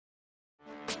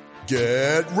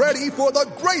Get ready for the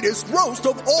greatest roast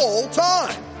of all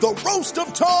time. The Roast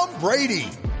of Tom Brady.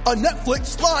 A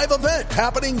Netflix live event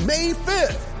happening May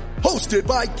 5th. Hosted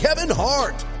by Kevin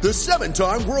Hart. The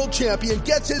 7-time world champion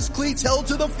gets his cleats held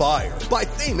to the fire by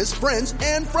famous friends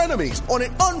and frenemies on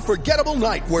an unforgettable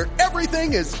night where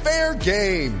everything is fair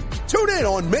game. Tune in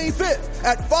on May 5th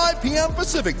at 5 p.m.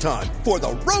 Pacific time for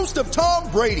the Roast of Tom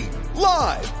Brady.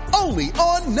 Live only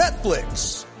on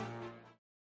Netflix.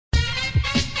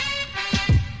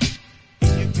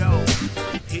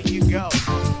 Here you go.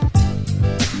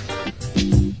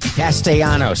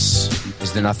 Castellanos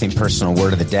is the nothing personal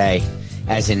word of the day,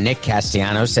 as in Nick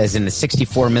Castellanos, as in the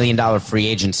 $64 million free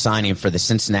agent signing for the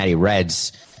Cincinnati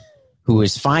Reds, who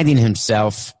is finding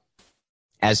himself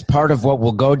as part of what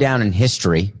will go down in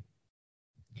history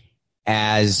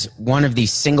as one of the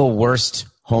single worst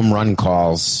home run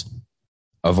calls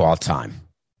of all time.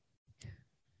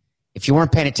 If you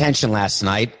weren't paying attention last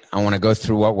night, I want to go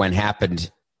through what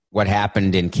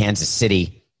happened in Kansas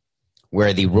City,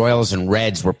 where the Royals and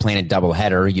Reds were playing a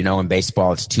doubleheader. You know, in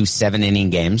baseball, it's 2 7-inning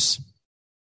games.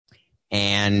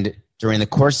 And during the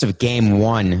course of game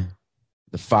one,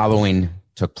 the following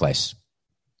took place.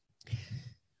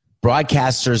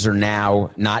 Broadcasters are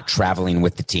now not traveling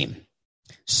with the team.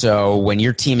 So when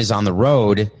your team is on the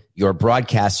road, your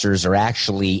broadcasters are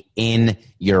actually in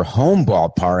your home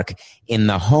ballpark, in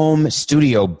the home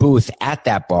studio booth at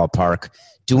that ballpark,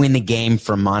 doing the game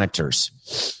from monitors.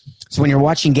 So when you're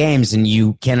watching games and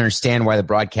you can't understand why the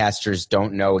broadcasters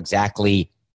don't know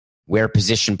exactly where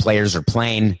position players are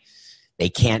playing, they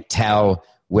can't tell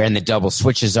where in the double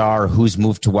switches are, who's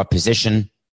moved to what position.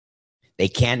 They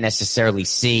can't necessarily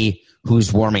see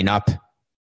who's warming up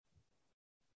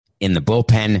in the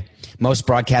bullpen. Most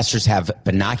broadcasters have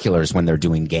binoculars when they're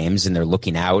doing games and they're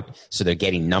looking out, so they're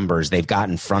getting numbers. They've got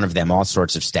in front of them all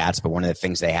sorts of stats, but one of the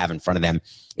things they have in front of them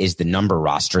is the number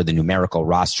roster, the numerical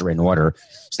roster in order,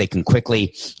 so they can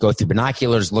quickly go through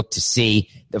binoculars, look to see.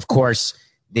 Of course,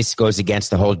 this goes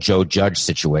against the whole Joe Judge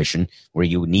situation where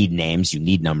you need names, you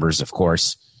need numbers, of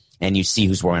course, and you see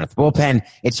who's warming up the bullpen.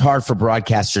 It's hard for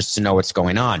broadcasters to know what's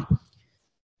going on.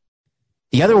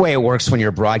 The other way it works when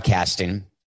you're broadcasting,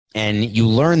 and you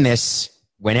learn this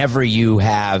whenever you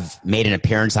have made an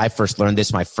appearance. I first learned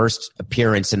this, my first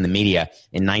appearance in the media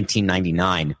in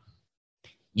 1999.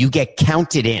 You get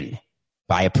counted in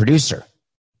by a producer.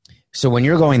 So when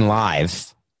you're going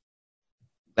live,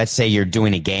 let's say you're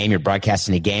doing a game, you're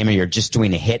broadcasting a game, or you're just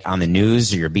doing a hit on the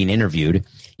news, or you're being interviewed,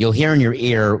 you'll hear in your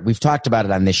ear, we've talked about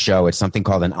it on this show, it's something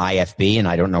called an IFB, and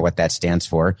I don't know what that stands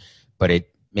for, but it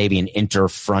may be an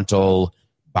interfrontal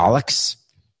bollocks.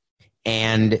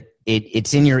 And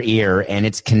it's in your ear, and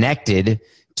it's connected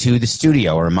to the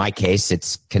studio, or in my case,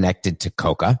 it's connected to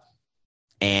Coca.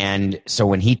 And so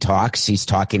when he talks, he's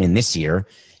talking in this ear,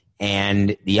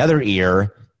 and the other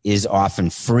ear is often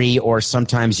free, or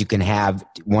sometimes you can have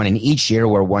one in each ear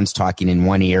where one's talking in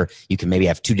one ear. You can maybe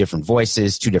have two different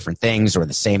voices, two different things, or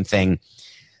the same thing.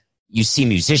 You see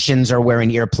musicians are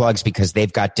wearing earplugs because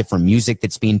they've got different music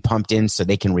that's being pumped in so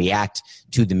they can react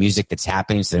to the music that's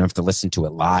happening, so they don't have to listen to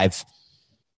it live.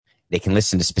 They can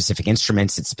listen to specific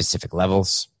instruments at specific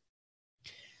levels.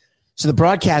 So the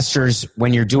broadcasters,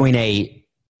 when you're doing a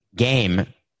game,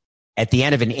 at the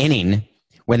end of an inning,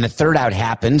 when the third out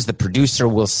happens, the producer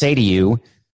will say to you,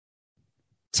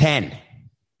 10.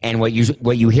 And what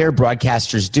you hear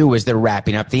broadcasters do is they're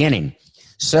wrapping up the inning.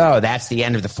 So that's the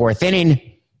end of the fourth inning.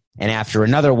 And after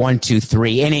another 1, 2,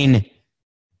 3 inning,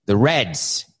 the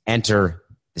Reds enter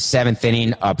the seventh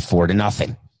inning up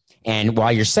 4-0. And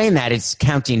while you're saying that, it's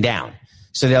counting down.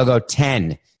 So they'll go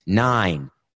 10,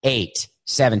 9, 8,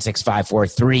 7, 6, 5, 4,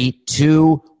 3,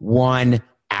 2, 1,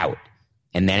 out.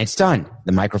 And then it's done.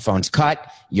 The microphone's cut.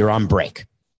 You're on break.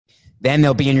 Then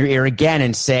they'll be in your ear again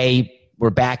and say, we're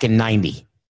back in 90.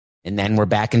 And then we're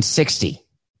back in 60.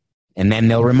 And then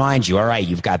they'll remind you, all right,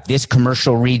 you've got this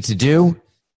commercial read to do.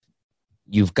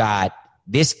 You've got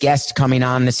this guest coming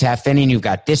on this half inning. You've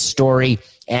got this story.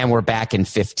 And we're back in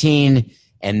 15.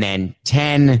 And then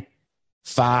 10,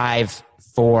 5,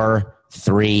 4,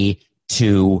 3,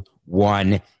 2,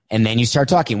 1. And then you start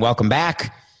talking. Welcome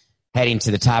back. Heading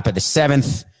to the top of the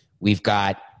seventh, we've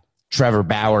got Trevor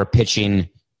Bauer pitching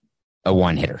a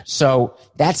one-hitter. So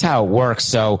that's how it works.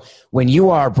 So when you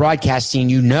are broadcasting,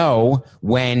 you know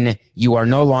when you are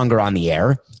no longer on the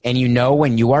air, and you know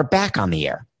when you are back on the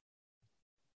air.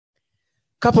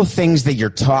 A couple of things that you're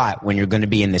taught when you're going to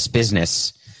be in this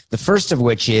business. The first of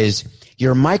which is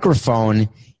your microphone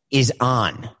is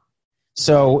on.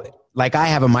 So like I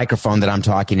have a microphone that I'm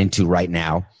talking into right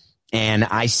now, and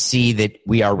I see that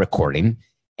we are recording,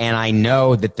 and I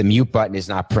know that the mute button is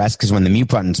not pressed, because when the mute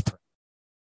button's pressed,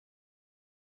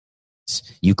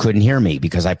 you couldn't hear me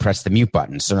because I pressed the mute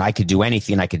button. So I could do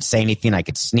anything. I could say anything. I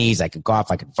could sneeze. I could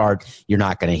cough. I could fart. You're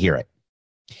not going to hear it.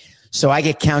 So I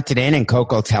get counted in, and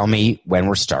Coke will tell me when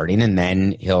we're starting, and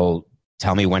then he'll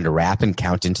tell me when to wrap and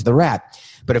count into the wrap.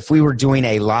 But if we were doing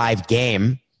a live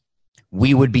game,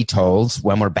 we would be told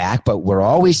when we're back, but we're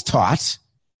always taught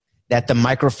that the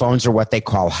microphones are what they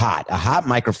call hot. A hot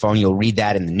microphone, you'll read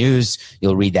that in the news,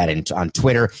 you'll read that on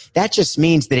Twitter. That just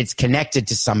means that it's connected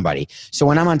to somebody. So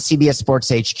when I'm on CBS Sports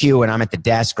HQ and I'm at the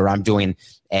desk, or I'm doing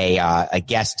a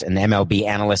guest, an MLB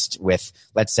analyst with,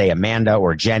 let's say, Amanda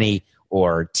or Jenny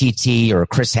or TT or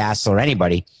Chris Hassel or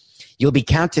anybody, you'll be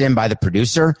counted in by the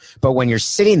producer. But when you're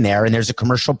sitting there and there's a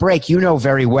commercial break, you know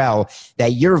very well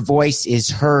that your voice is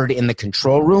heard in the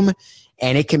control room,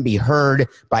 and it can be heard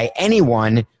by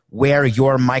anyone where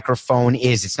your microphone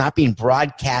is. It's not being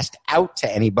broadcast out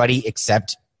to anybody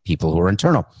except people who are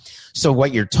internal. So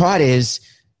what you're taught is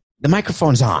the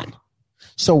microphone's on.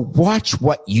 So watch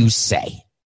what you say.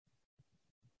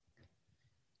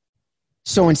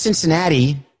 So in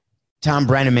Cincinnati, Tom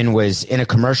Brennaman was in a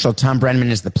commercial. Tom Brennaman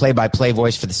is the play-by-play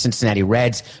voice for the Cincinnati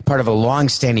Reds, part of a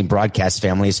long-standing broadcast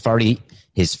family. His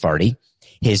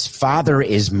father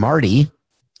is Marty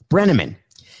Brennaman.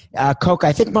 Coke,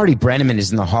 I think Marty Brennaman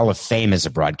is in the Hall of Fame as a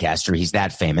broadcaster. He's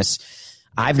that famous.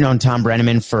 I've known Tom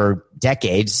Brennaman for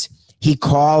decades. He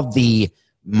called the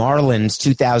Marlins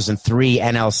 2003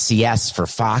 NLCS for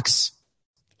Fox.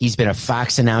 He's been a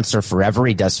Fox announcer forever.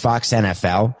 He does Fox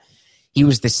NFL. He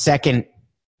was the second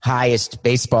highest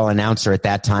baseball announcer at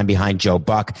that time behind Joe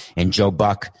Buck, and Joe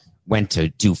Buck went to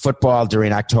do football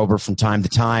during October from time to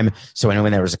time. So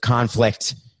when there was a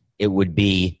conflict, the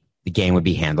game would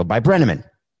be handled by Brennaman.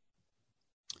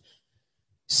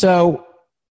 So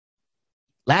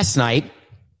last night,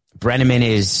 Brennaman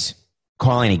is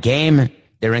calling a game.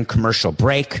 They're in commercial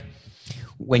break.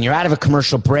 When you're out of a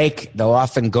commercial break, they'll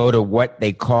often go to what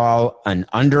they call an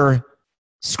under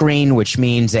screen, which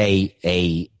means a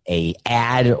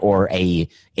ad or a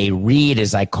read,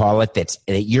 as I call it, that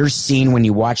you're seeing when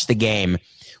you watch the game,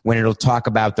 when it'll talk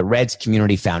about the Reds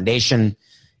Community Foundation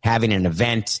having an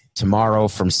event tomorrow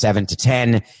from 7 to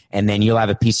 10, and then you'll have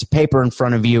a piece of paper in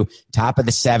front of you, top of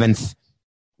the 7th,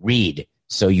 read.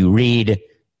 So you read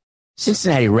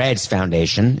Cincinnati Reds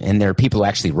Foundation, and there are people who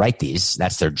actually write these.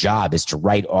 That's their job, is to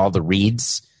write all the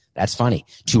reads. That's funny.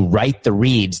 To write the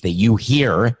reads that you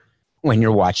hear when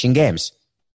you're watching games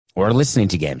or listening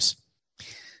to games.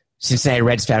 Cincinnati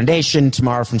Reds Foundation,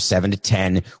 tomorrow from 7 to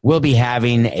 10, will be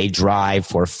having a drive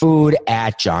for food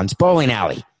at John's Bowling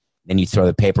Alley. Then you throw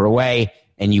the paper away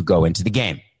and you go into the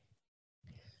game.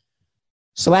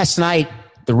 So last night,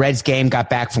 the Reds game got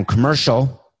back from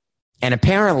commercial, and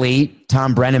apparently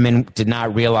Tom Brennaman did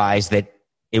not realize that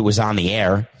it was on the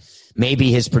air.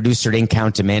 Maybe his producer didn't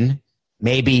count him in.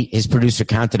 Maybe his producer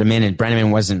counted him in and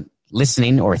Brennaman wasn't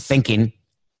listening or thinking.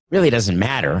 Really doesn't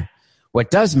matter.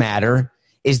 What does matter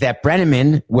is that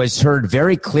Brennaman was heard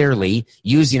very clearly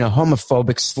using a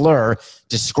homophobic slur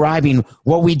describing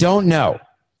what we don't know.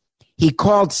 He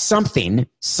called something,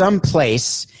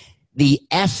 someplace, the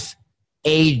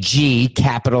FAG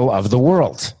capital of the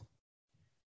world.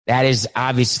 That is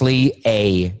obviously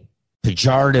a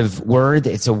pejorative word.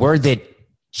 It's a word that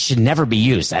should never be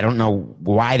used. I don't know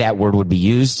why that word would be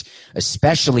used,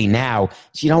 especially now.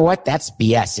 You know what? That's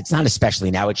BS. It's not especially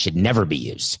now. It should never be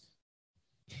used.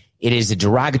 It is a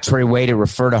derogatory way to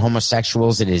refer to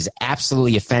homosexuals. It is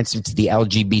absolutely offensive to the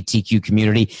LGBTQ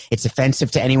community. It's offensive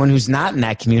to anyone who's not in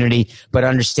that community, but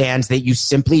understands that you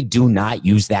simply do not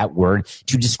use that word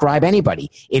to describe anybody.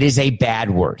 It is a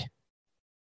bad word.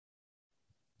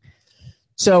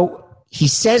 So he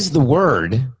says the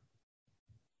word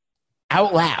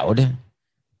out loud.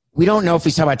 We don't know if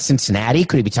he's talking about Cincinnati.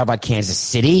 Could he be talking about Kansas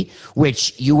City,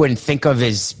 which you wouldn't think of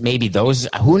as maybe those?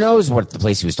 Who knows what the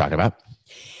place he was talking about?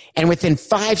 And within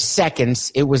 5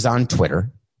 seconds, it was on Twitter.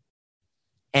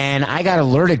 And I got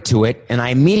alerted to it, and I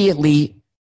immediately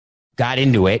got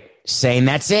into it, saying,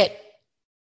 that's it.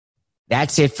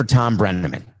 That's it for Tom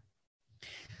Brennaman.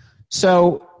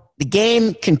 So the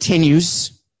game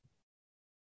continues.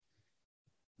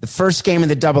 The first game of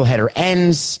the doubleheader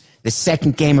ends. The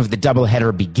second game of the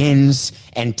doubleheader begins.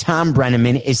 And Tom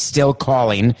Brennaman is still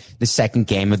calling the second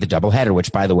game of the doubleheader,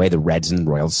 which, by the way, the Reds and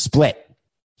Royals split.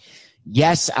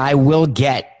 Yes, I will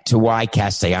get to why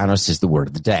Castellanos is the word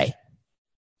of the day.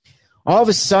 All of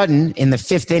a sudden, in the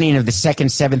 5th inning of the second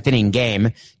 7th inning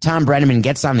game, Tom Brennaman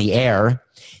gets on the air.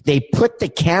 They put the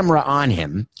camera on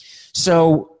him.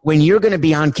 So when you're going to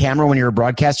be on camera, when you're a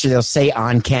broadcaster, they'll say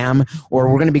on cam, or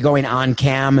we're going to be going on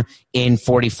cam in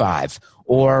 45.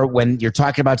 Or when you're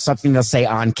talking about something, they'll say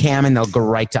on cam and they'll go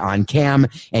right to on cam.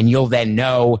 And you'll then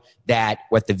know that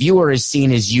what the viewer is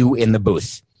seeing is you in the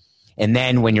booth. And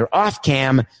then when you're off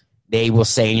cam, they will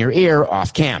say in your ear,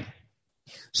 off cam.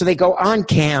 So they go on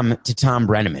cam to Thom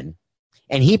Brennaman,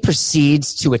 and he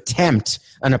proceeds to attempt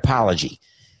an apology.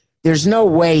 There's no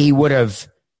way he would have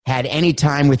had any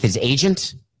time with his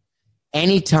agent,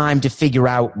 any time to figure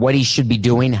out what he should be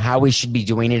doing, how he should be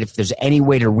doing it, if there's any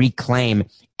way to reclaim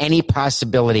any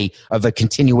possibility of a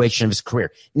continuation of his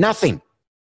career. Nothing.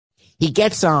 He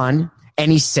gets on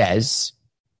and he says,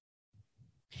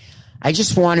 I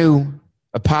just want to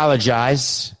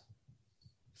apologize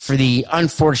for the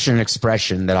unfortunate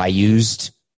expression that I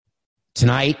used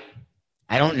tonight.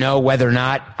 I don't know whether or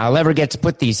not I'll ever get to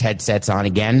put these headsets on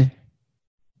again.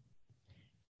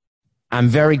 I'm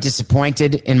very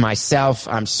disappointed in myself.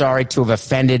 I'm sorry to have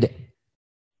offended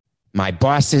my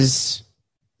bosses,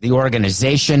 the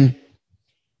organization.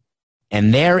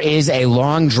 And there is a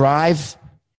long drive,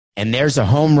 and there's a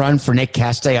home run for Nick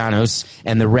Castellanos,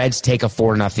 and the Reds take a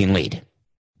 4-0 lead.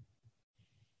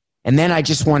 And then I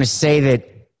just want to say that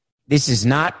this is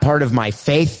not part of my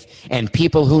faith, and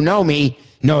people who know me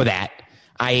know that.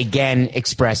 I again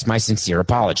express my sincere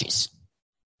apologies.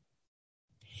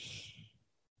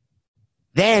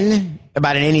 Then,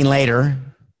 about an inning later,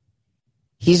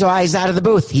 he's out of the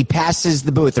booth. He passes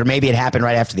the booth, or maybe it happened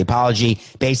right after the apology.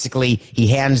 Basically, he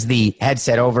hands the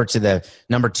headset over to the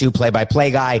number 2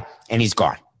 play-by-play guy, and he's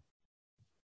gone.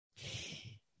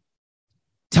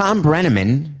 Thom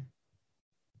Brennaman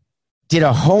did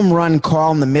a home run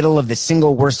call in the middle of the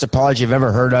single worst apology I've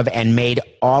ever heard of, and made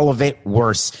all of it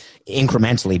worse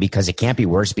incrementally, because it can't be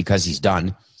worse because he's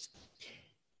done.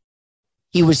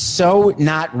 He was so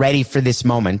not ready for this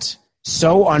moment,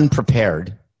 so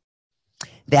unprepared,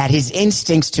 that his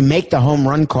instincts to make the home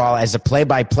run call as a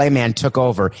play-by-play man took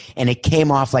over, and it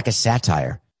came off like a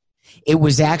satire. It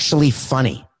was actually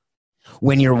funny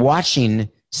when you're watching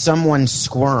someone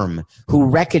squirm who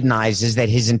recognizes that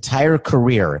his entire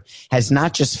career has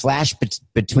not just flashed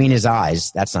between his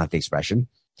eyes. That's not the expression.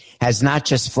 Has not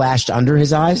just flashed under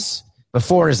his eyes,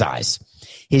 before his eyes.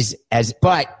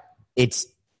 But it's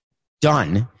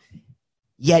done.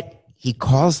 Yet he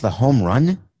calls the home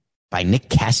run by Nick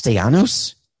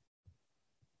Castellanos.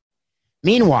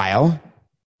 Meanwhile,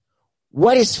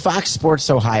 what is Fox Sports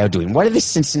Ohio doing? What are the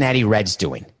Cincinnati Reds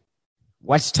doing?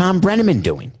 What's Thom Brennaman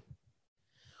doing?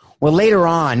 Well, later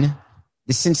on,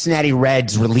 the Cincinnati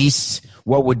Reds released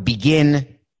what would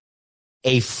begin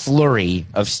a flurry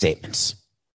of statements.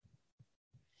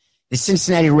 The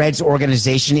Cincinnati Reds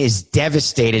organization is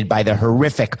devastated by the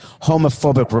horrific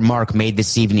homophobic remark made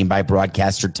this evening by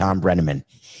broadcaster Thom Brennaman.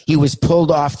 He was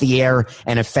pulled off the air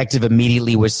and effective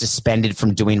immediately was suspended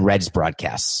from doing Reds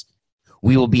broadcasts.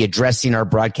 We will be addressing our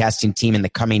broadcasting team in the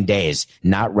coming days.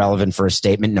 Not relevant for a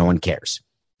statement. No one cares.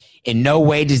 In no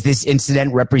way does this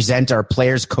incident represent our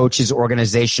players, coaches,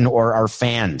 organization, or our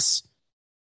fans.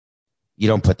 You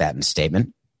don't put that in a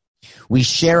statement. We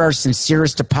share our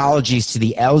sincerest apologies to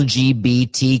the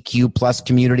LGBTQ plus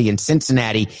community in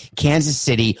Cincinnati, Kansas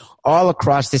City, all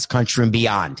across this country and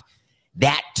beyond.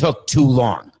 That took too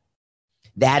long.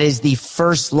 That is the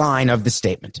first line of the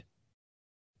statement.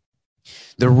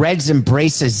 The Reds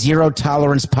embrace a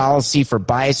zero-tolerance policy for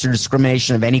bias or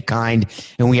discrimination of any kind,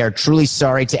 and we are truly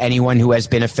sorry to anyone who has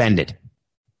been offended.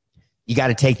 You got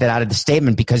to take that out of the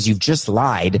statement because you've just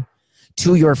lied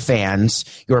to your fans,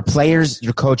 your players,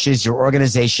 your coaches, your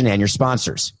organization, and your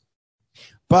sponsors.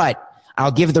 But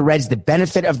I'll give the Reds the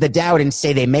benefit of the doubt and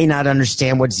say they may not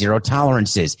understand what zero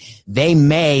tolerance is. They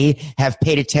may have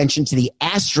paid attention to the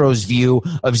Astros' view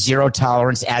of zero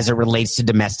tolerance as it relates to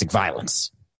domestic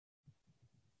violence.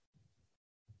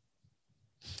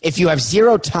 If you have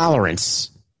zero tolerance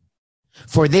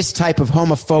for this type of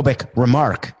homophobic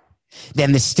remark,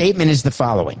 then the statement is the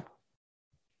following.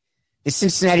 The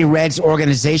Cincinnati Reds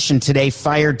organization today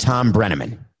fired Thom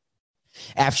Brennaman.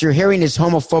 After hearing his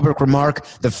homophobic remark,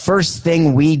 the first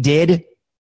thing we did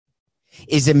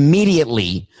is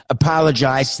immediately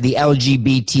apologize to the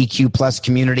LGBTQ plus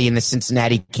community in the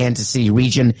Cincinnati, Kansas City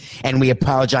region, and we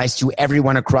apologize to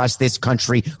everyone across this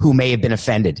country who may have been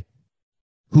offended,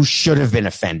 who should have been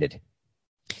offended.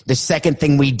 The second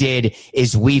thing we did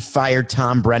is we fired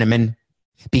Thom Brennaman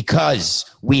because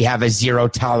we have a zero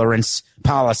tolerance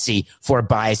policy for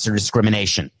bias or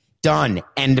discrimination. Done.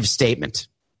 End of statement.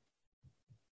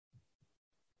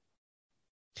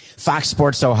 Fox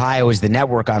Sports Ohio is the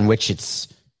network on which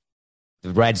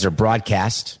the Reds are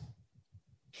broadcast.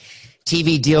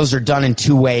 TV deals are done in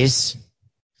two ways.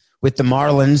 With the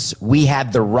Marlins, we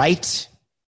had the right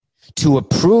to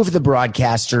approve the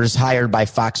broadcasters hired by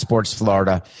Fox Sports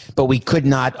Florida, but we could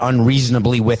not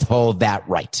unreasonably withhold that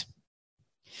right.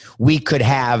 We could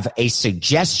have a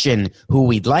suggestion who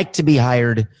we'd like to be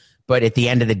hired, but at the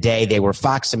end of the day, they were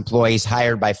Fox employees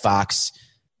hired by Fox,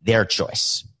 their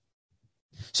choice.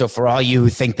 So for all you who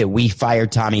think that we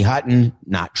fired Tommy Hutton,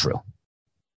 not true.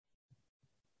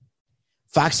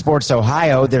 Fox Sports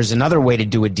Ohio, there's another way to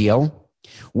do a deal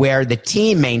where the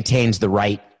team maintains the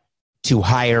right to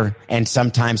hire and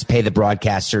sometimes pay the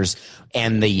broadcasters,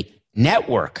 and the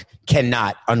network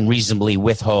cannot unreasonably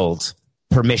withhold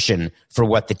permission for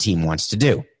what the team wants to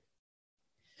do.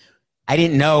 I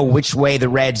didn't know which way the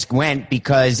Reds went,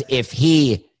 because if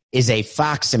he is a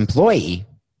Fox employee,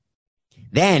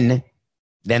 then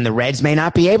the Reds may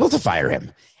not be able to fire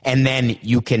him. And then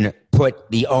you can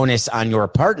put the onus on your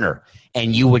partner,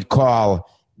 and you would call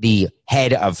the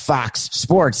head of Fox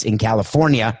Sports in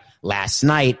California last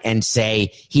night and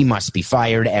say he must be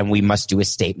fired and we must do a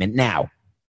statement now.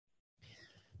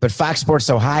 But Fox Sports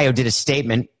Ohio did a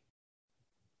statement.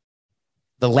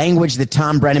 The language that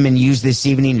Tom Brenneman used this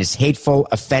evening is hateful,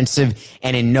 offensive,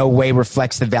 and in no way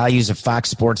reflects the values of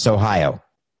Fox Sports Ohio.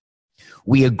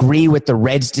 We agree with the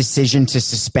Reds' decision to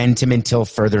suspend him until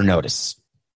further notice.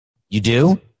 You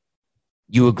do?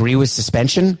 You agree with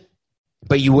suspension?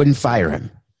 But you wouldn't fire him.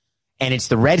 And it's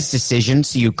the Reds' decision,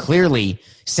 so you clearly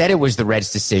said it was the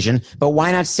Reds' decision, but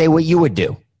why not say what you would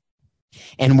do?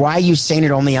 And why are you saying it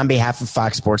only on behalf of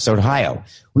Fox Sports Ohio?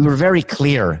 We were very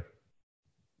clear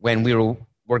when we were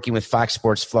working with Fox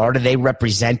Sports Florida. They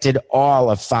represented all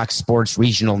of Fox Sports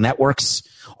regional networks,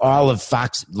 all of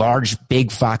Fox, large,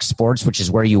 big Fox Sports, which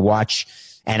is where you watch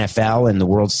NFL and the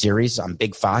World Series on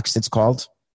Big Fox, it's called.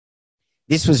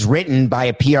 This was written by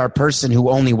a PR person who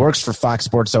only works for Fox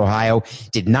Sports Ohio,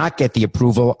 did not get the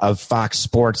approval of Fox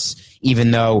Sports,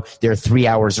 even though they're 3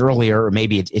 hours earlier, or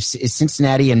maybe it's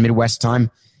Cincinnati and Midwest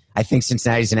time. I think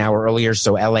Cincinnati's an hour earlier,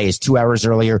 so LA is 2 hours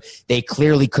earlier. They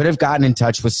clearly could have gotten in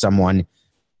touch with someone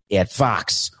at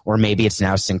Fox, or maybe it's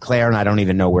now Sinclair, and I don't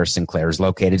even know where Sinclair is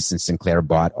located since Sinclair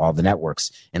bought all the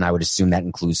networks, and I would assume that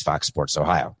includes Fox Sports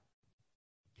Ohio.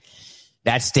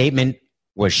 That statement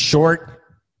was short,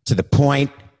 to the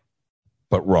point,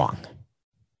 but wrong.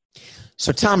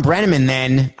 So Tom Brenneman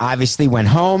then obviously went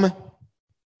home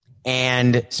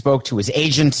and spoke to his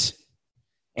agent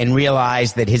and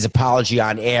realized that his apology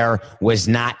on air was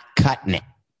not cutting it.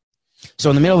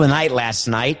 So in the middle of the night last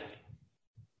night,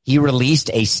 he released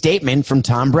a statement from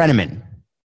Tom Brenneman.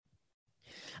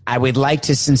 I would like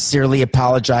to sincerely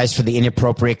apologize for the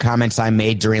inappropriate comments I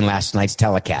made during last night's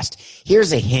telecast.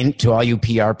 Here's a hint to all you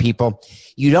PR people.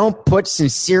 You don't put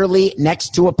sincerely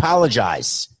next to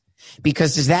apologize.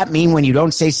 Because does that mean when you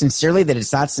don't say sincerely that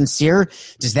it's not sincere?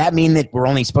 Does that mean that we're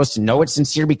only supposed to know it's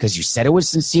sincere because you said it was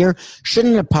sincere?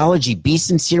 Shouldn't an apology be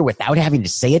sincere without having to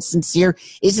say it's sincere?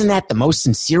 Isn't that the most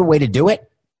sincere way to do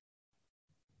it?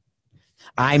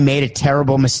 I made a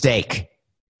terrible mistake.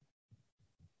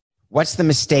 What's the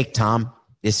mistake, Tom?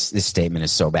 This statement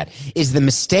is so bad. Is the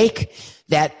mistake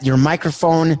that your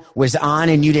microphone was on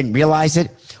and you didn't realize it?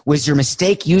 Was your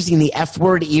mistake using the F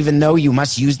word even though you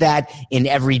must use that in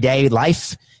everyday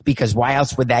life? Because why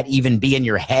else would that even be in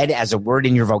your head as a word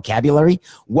in your vocabulary?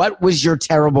 What was your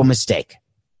terrible mistake?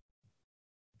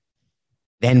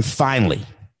 Then finally,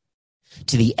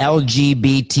 to the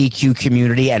LGBTQ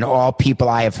community and all people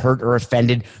I have hurt or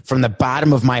offended from the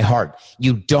bottom of my heart.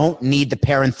 You don't need the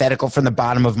parenthetical from the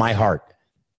bottom of my heart.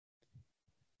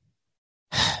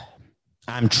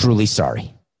 I'm truly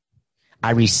sorry.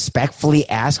 I respectfully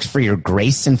ask for your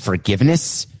grace and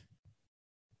forgiveness.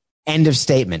 End of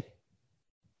statement.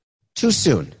 Too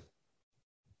soon.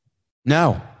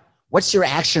 No. What's your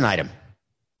action item?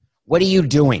 What are you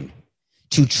doing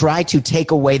to try to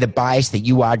take away the bias that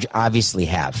you obviously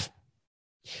have?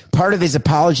 Part of his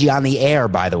apology on the air,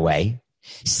 by the way,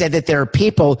 said that there are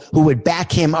people who would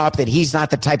back him up, that he's not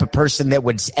the type of person that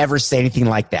would ever say anything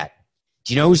like that.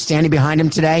 Do you know who's standing behind him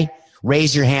today?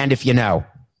 Raise your hand if you know.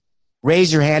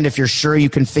 Raise your hand if you're sure you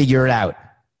can figure it out.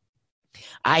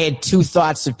 I had two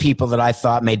thoughts of people that I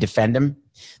thought may defend him.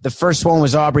 The first one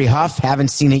was Aubrey Huff. Haven't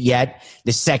seen it yet.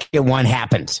 The second one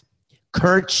happened.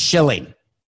 Curt Schilling.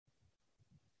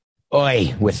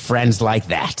 Oi, with friends like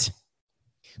that.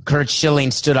 Curt Schilling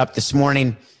stood up this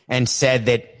morning and said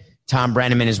that Tom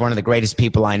Brenneman is one of the greatest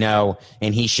people I know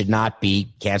and he should not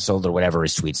be canceled, or whatever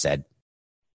his tweet said.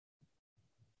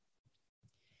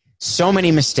 So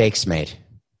many mistakes made.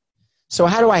 So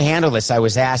how do I handle this? I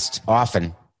was asked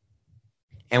often.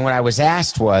 And what I was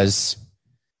asked was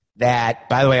that,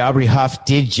 by the way, Aubrey Huff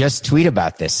did just tweet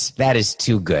about this. That is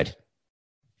too good.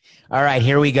 All right,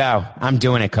 here we go. I'm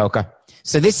doing it, Coca.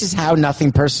 So this is how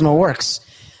Nothing Personal works.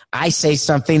 I say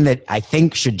something that I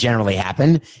think should generally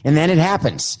happen, and then it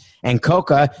happens. And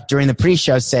Coca, during the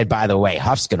pre-show, said, by the way,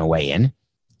 Huff's going to weigh in.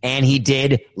 And he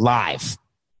did live.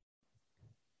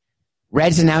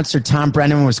 Reds announcer Tom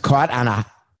Brennaman was caught on a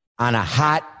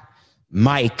hot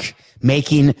mic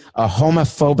making a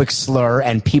homophobic slur,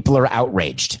 and people are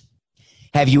outraged.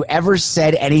 Have you ever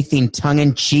said anything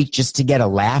tongue-in-cheek just to get a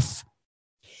laugh?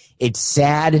 It's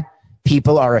sad.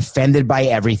 People are offended by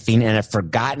everything and have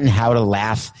forgotten how to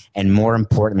laugh and, more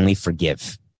importantly,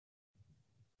 forgive.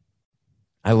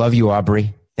 I love you,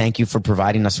 Aubrey. Thank you for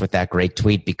providing us with that great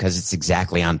tweet, because it's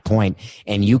exactly on point.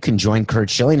 And you can join Curt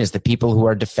Schilling as the people who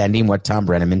are defending what Tom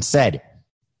Brennaman said.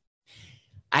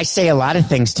 I say a lot of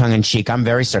things tongue-in-cheek. I'm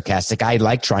very sarcastic. I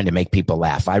like trying to make people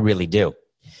laugh. I really do.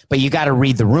 But you got to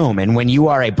read the room. And when you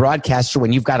are a broadcaster,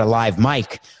 when you've got a live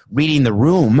mic, reading the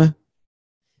room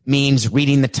means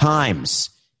reading the times,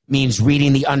 means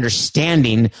reading the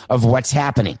understanding of what's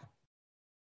happening.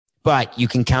 But you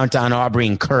can count on Aubrey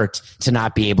and Curt to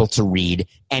not be able to read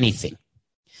anything.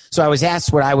 So I was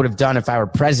asked what I would have done if I were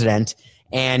president,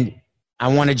 and I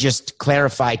want to just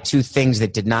clarify two things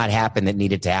that did not happen that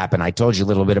needed to happen. I told you a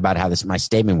little bit about how my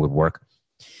statement would work.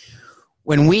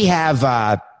 When we have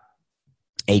a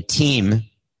team,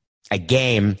 a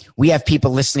game, we have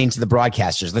people listening to the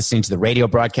broadcasters, listening to the radio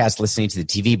broadcast, listening to the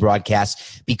TV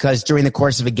broadcast, because during the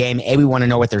course of a game, we want to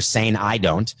know what they're saying. I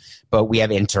don't, but we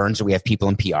have interns or we have people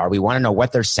in PR. We want to know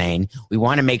what they're saying. We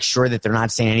want to make sure that they're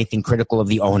not saying anything critical of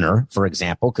the owner, for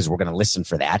example, because we're going to listen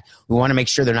for that. We want to make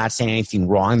sure they're not saying anything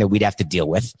wrong that we'd have to deal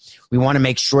with. We want to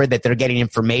make sure that they're getting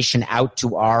information out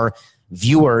to our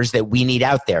viewers that we need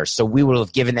out there. So we will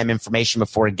have given them information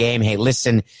before a game. Hey,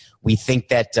 listen, we think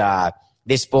that,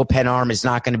 this bullpen arm is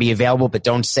not going to be available, but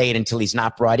don't say it until he's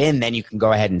not brought in. Then you can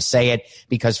go ahead and say it,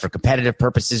 because for competitive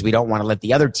purposes, we don't want to let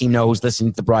the other team know who's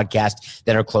listening to the broadcast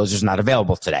that our closer's not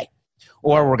available today.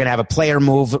 Or we're going to have a player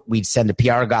move. We'd send a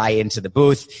PR guy into the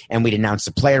booth and we'd announce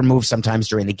a player move sometimes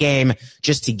during the game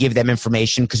just to give them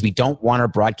information, because we don't want our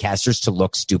broadcasters to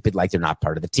look stupid like they're not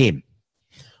part of the team.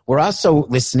 We're also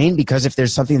listening because if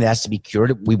there's something that has to be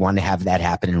cured, we want to have that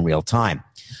happen in real time.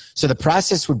 So the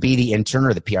process would be the intern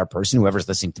or the PR person, whoever's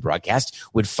listening to the broadcast,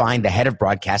 would find the head of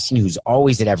broadcasting who's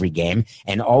always at every game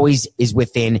and always is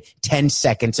within 10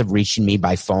 seconds of reaching me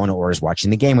by phone or is watching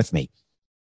the game with me.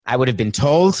 I would have been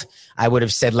told. I would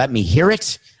have said, let me hear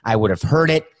it. I would have heard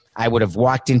it. I would have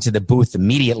walked into the booth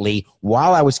immediately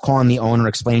while I was calling the owner,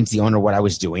 explaining to the owner what I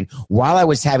was doing, while I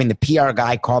was having the PR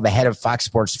guy call the head of Fox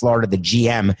Sports Florida, the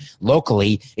GM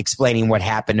locally, explaining what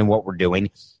happened and what we're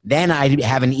doing. Then I'd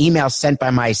have an email sent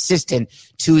by my assistant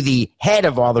to the head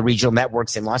of all the regional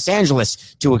networks in Los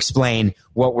Angeles to explain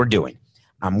what we're doing.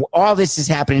 All this is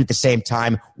happening at the same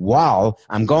time while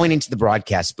I'm going into the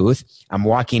broadcast booth. I'm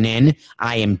walking in.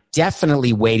 I am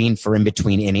definitely waiting for in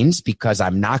between innings, because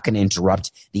I'm not going to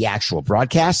interrupt the actual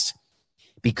broadcast,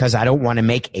 because I don't want to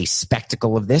make a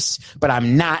spectacle of this, but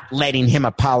I'm not letting him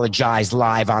apologize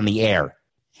live on the air.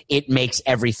 It makes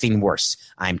everything worse.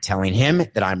 I'm telling him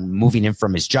that I'm moving him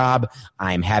from his job.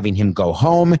 I'm having him go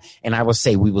home, and I will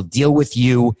say, we will deal with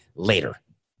you later.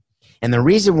 And the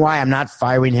reason why I'm not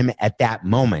firing him at that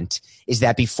moment is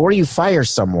that before you fire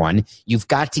someone, you've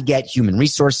got to get human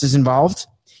resources involved.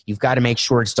 You've got to make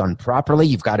sure it's done properly.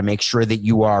 You've got to make sure that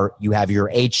you have your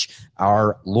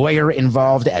HR lawyer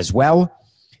involved as well,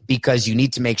 because you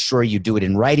need to make sure you do it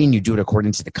in writing. You do it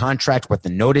according to the contract, what the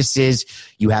notice is.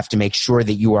 You have to make sure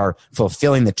that you are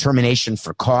fulfilling the termination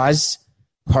for cause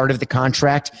part of the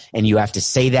contract, and you have to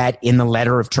say that in the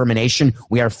letter of termination.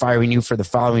 We are firing you for the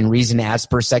following reason as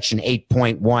per section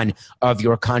 8.1 of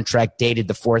your contract dated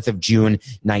the 4th of June,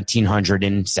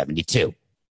 1972.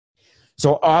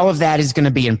 So all of that is going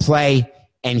to be in play,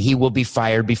 and he will be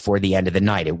fired before the end of the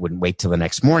night. It wouldn't wait till the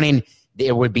next morning.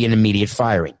 There would be an immediate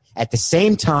firing. At the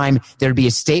same time, there'd be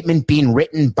a statement being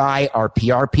written by our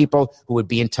PR people who would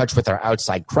be in touch with our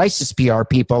outside crisis PR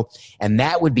people, and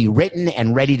that would be written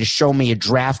and ready to show me a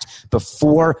draft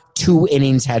before 2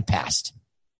 innings had passed.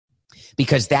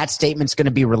 Because that statement's going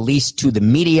to be released to the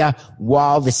media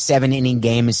while the 7-inning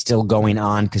game is still going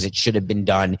on, because it should have been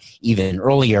done even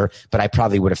earlier, but I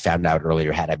probably would have found out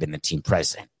earlier had I been the team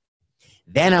president.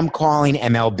 Then I'm calling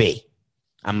MLB.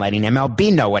 I'm letting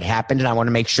MLB know what happened, and I want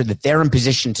to make sure that they're in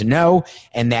position to know,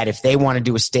 and that if they want to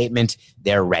do a statement,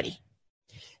 they're ready.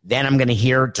 Then I'm going to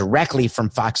hear directly from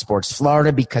Fox Sports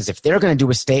Florida, because if they're going to do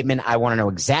a statement, I want to know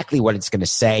exactly what it's going to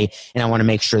say, and I want to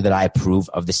make sure that I approve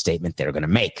of the statement they're going to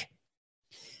make.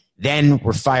 Then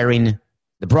we're firing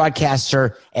the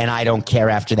broadcaster, and I don't care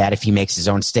after that if he makes his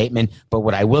own statement. But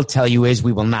what I will tell you is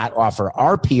we will not offer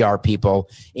our PR people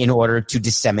in order to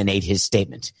disseminate his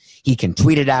statement. He can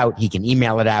tweet it out. He can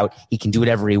email it out. He can do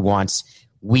whatever he wants.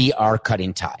 We are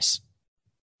cutting ties.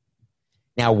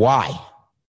 Now, why?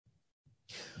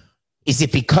 Is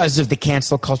it because of the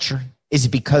cancel culture? Is it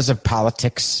because of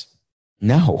politics?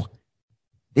 No.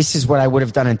 This is what I would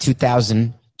have done in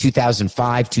 2000,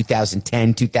 2005,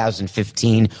 2010,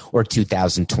 2015, or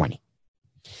 2020.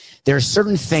 There are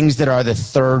certain things that are the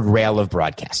third rail of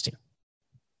broadcasting.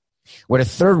 What a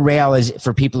third rail is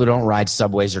for people who don't ride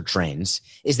subways or trains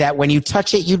is that when you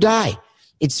touch it, you die.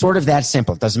 It's sort of that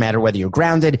simple. It doesn't matter whether you're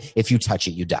grounded. If you touch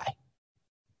it, you die.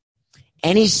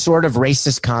 Any sort of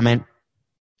racist comment,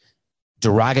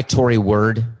 derogatory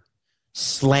word,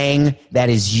 slang that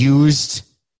is used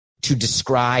to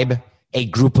describe a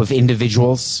group of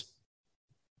individuals,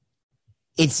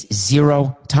 it's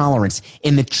zero tolerance.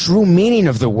 In the true meaning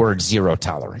of the word zero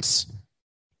tolerance,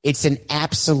 it's an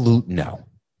absolute no.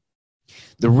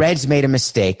 The Reds made a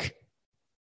mistake,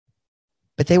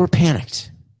 but they were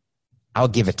panicked. I'll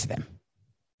give it to them.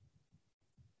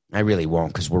 I really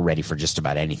won't, because we're ready for just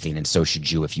about anything, and so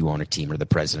should you if you own a team or the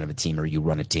president of a team or you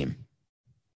run a team.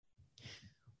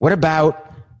 What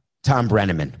about Thom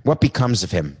Brennaman? What becomes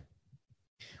of him?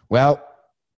 Well,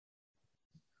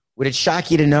 would it shock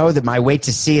you to know that my wait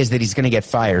to see is that he's going to get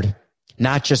fired,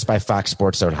 not just by Fox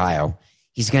Sports Ohio.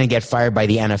 He's going to get fired by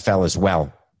the NFL as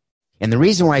well. And the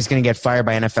reason why he's going to get fired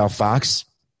by NFL Fox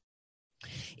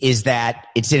is that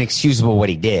it's inexcusable what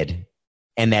he did,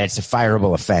 and that it's a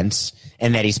fireable offense,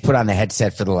 and that he's put on the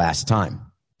headset for the last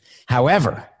time.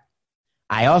 However,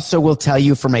 I also will tell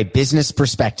you from a business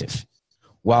perspective,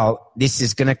 while this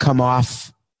is going to come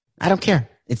off, I don't care.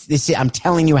 I'm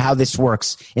telling you how this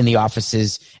works in the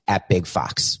offices at Big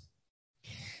Fox.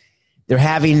 They're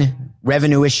having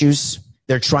revenue issues.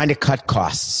 They're trying to cut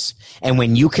costs. And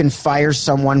when you can fire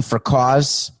someone for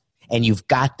cause and you've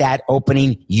got that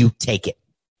opening, you take it.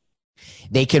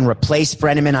 They can replace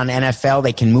Brennaman on NFL.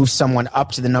 They can move someone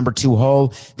up to the number 2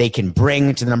 hole. They can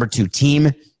bring to the number 2 team,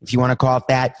 if you want to call it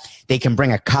that. They can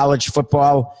bring a college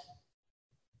football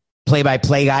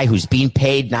play-by-play guy who's being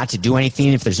paid not to do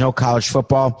anything if there's no college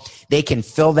football. They can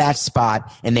fill that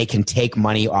spot and they can take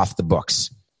money off the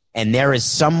books. And there is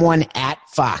someone at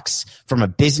Fox from a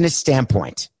business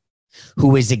standpoint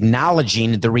who is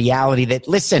acknowledging the reality that,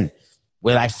 listen,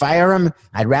 will I fire him?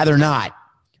 I'd rather not.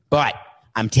 But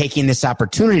I'm taking this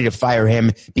opportunity to fire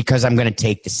him because I'm going to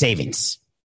take the savings.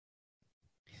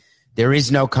 There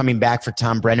is no coming back for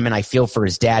Thom Brennaman. I feel for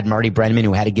his dad, Marty Brennaman,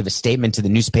 who had to give a statement to the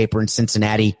newspaper in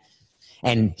Cincinnati.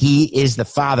 And he is the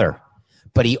father,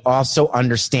 but he also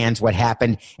understands what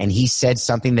happened. And he said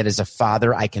something that as a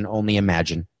father, I can only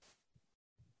imagine.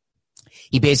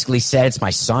 He basically said, it's my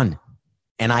son,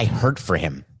 and I hurt for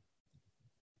him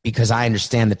because I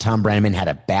understand that Thom Brennaman had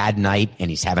a bad night and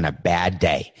he's having a bad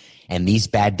day. And these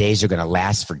bad days are going to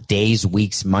last for days,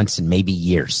 weeks, months, and maybe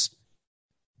years.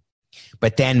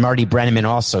 But then Marty Brennaman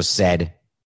also said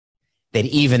that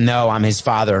even though I'm his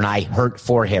father and I hurt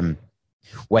for him,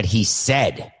 what he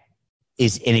said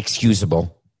is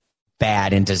inexcusable,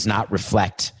 bad, and does not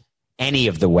reflect any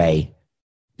of the way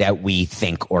that we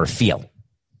think or feel.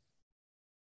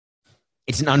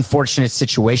 It's an unfortunate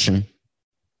situation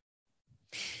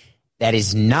that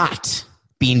is not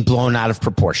being blown out of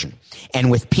proportion.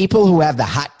 And with people who have the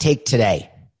hot take today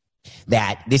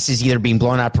that this is either being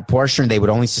blown out of proportion, they would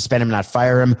only suspend him, not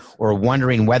fire him, or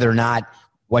wondering whether or not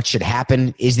what should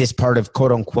happen, is this part of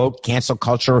quote unquote cancel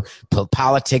culture,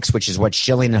 politics, which is what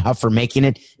Schilling and Huff are making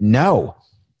it? No.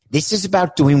 This is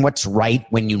about doing what's right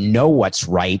when you know what's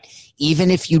right,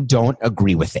 even if you don't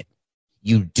agree with it.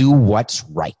 You do what's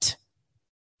right.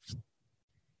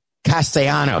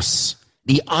 Castellanos,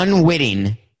 the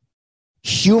unwitting,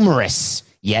 humorous,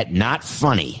 yet not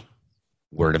funny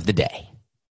word of the day.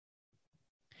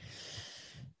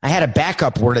 I had a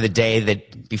backup word of the day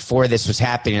that before this was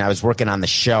happening, I was working on the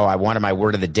show. I wanted my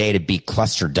word of the day to be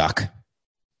cluster duck.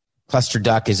 Cluster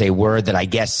duck is a word that I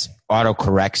guess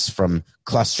autocorrects from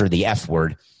cluster, the F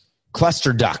word.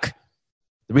 Cluster duck.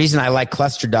 The reason I like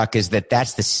cluster duck is that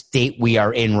that's the state we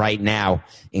are in right now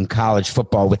in college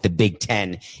football with the Big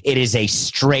Ten. It is a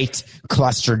straight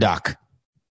cluster duck.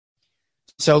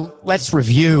 So let's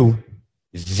review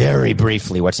very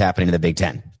briefly what's happening in the Big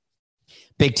Ten.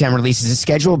 Big Ten releases a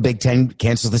schedule. Big Ten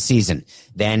cancels the season.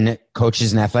 Then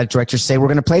coaches and athletic directors say, we're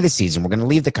going to play the season. We're going to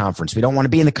leave the conference. We don't want to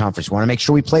be in the conference. We want to make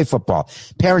sure we play football.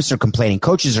 Parents are complaining.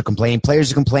 Coaches are complaining.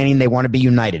 Players are complaining. They want to be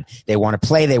united. They want to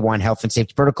play. They want health and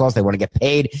safety protocols. They want to get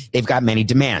paid. They've got many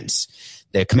demands.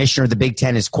 The commissioner of the Big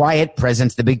Ten is quiet.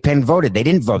 Presidents of the Big Ten voted. They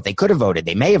didn't vote. They could have voted.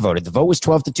 They may have voted. The vote was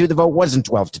 12-2. The vote wasn't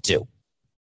 12-2.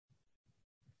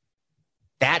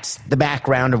 That's the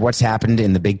background of what's happened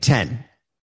in the Big Ten.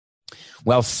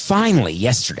 Well, finally,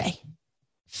 yesterday,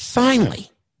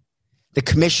 the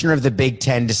commissioner of the Big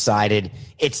Ten decided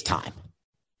it's time.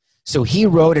 So he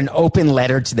wrote an open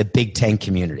letter to the Big Ten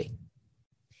community.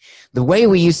 The way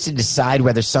we used to decide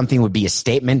whether something would be a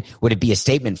statement, would it be a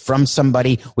statement from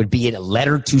somebody? Would it be a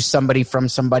letter to somebody from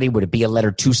somebody? Would it be a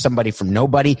letter to somebody from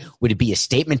nobody? Would it be a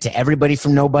statement to everybody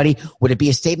from nobody? Would it be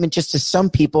a statement just to some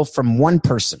people from one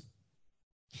person?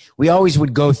 We always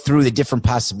would go through the different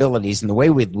possibilities, and the way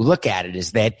we look at it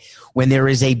is that when there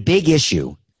is a big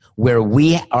issue where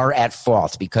we are at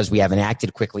fault because we haven't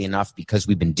acted quickly enough, because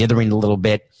we've been dithering a little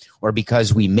bit, or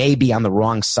because we may be on the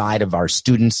wrong side of our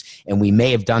students and we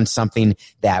may have done something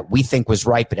that we think was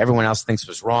right but everyone else thinks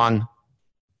was wrong,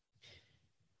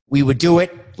 we would do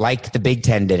it like the Big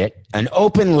Ten did it, an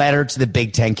open letter to the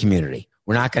Big Ten community.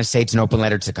 We're not going to say it's an open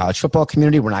letter to the college football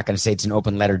community. We're not going to say it's an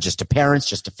open letter just to parents,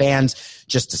 just to fans,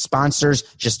 just to sponsors,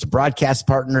 just to broadcast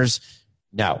partners.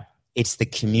 No, it's the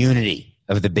community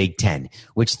of the Big Ten,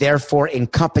 which therefore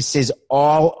encompasses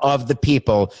all of the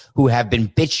people who have been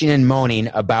bitching and moaning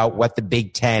about what the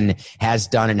Big Ten has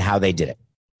done and how they did it.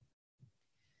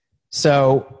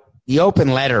 So the open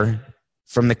letter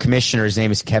from the commissioner, his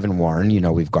name is Kevin Warren. You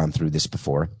know, we've gone through this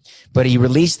before, but he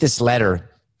released this letter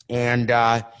and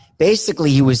basically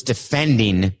he was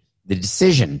defending the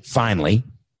decision finally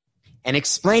and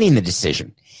explaining the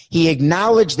decision. He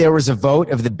acknowledged there was a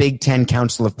vote of the Big Ten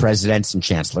Council of Presidents and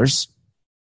Chancellors.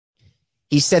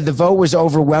 He said the vote was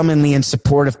overwhelmingly in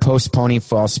support of postponing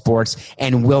fall sports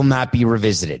and will not be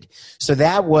revisited. So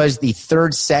that was the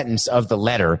third sentence of the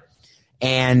letter.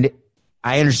 And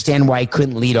I understand why he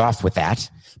couldn't lead off with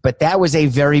that. But that was a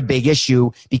very big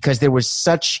issue because there was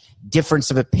such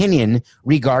difference of opinion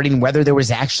regarding whether there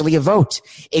was actually a vote,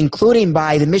 including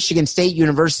by the Michigan State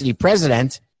University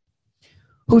president,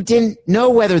 who didn't know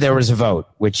whether there was a vote,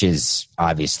 which is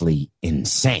obviously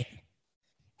insane.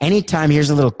 Anytime, here's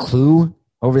a little clue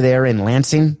over there in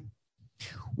Lansing.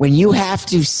 When you have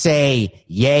to say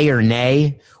yay or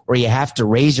nay, or you have to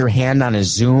raise your hand on a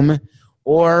Zoom,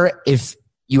 or if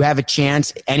you have a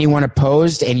chance, anyone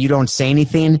opposed and you don't say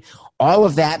anything, all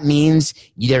of that means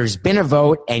there's been a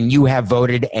vote and you have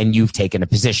voted and you've taken a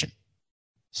position.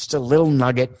 Just a little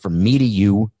nugget from me to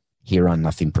you here on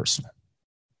Nothing Personal.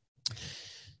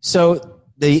 So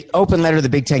the open letter to the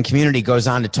Big Ten community goes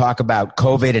on to talk about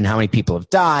COVID and how many people have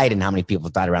died and how many people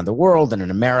have died around the world and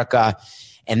in America,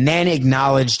 and then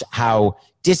acknowledged how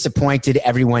disappointed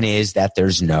everyone is that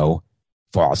there's no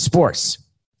fall sports.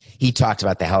 He talked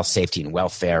about the health, safety, and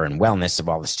welfare and wellness of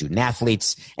all the student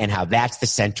athletes and how that's the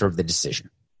center of the decision.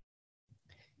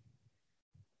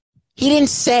 He didn't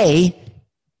say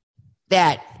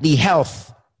that the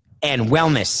health and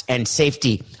wellness and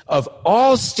safety of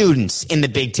all students in the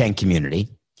Big Ten community.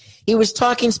 He was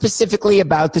talking specifically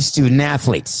about the student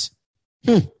athletes.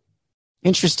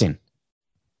 Interesting.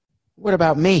 What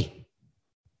about me?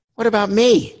 What about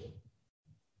me?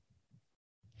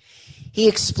 He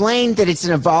explained that it's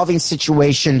an evolving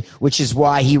situation, which is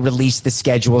why he released the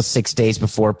schedule 6 days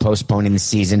before postponing the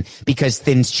season, because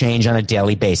things change on a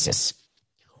daily basis.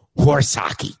 Horse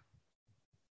hockey.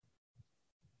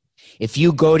 If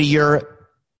you go to your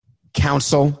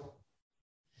council,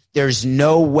 there's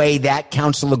no way that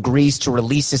council agrees to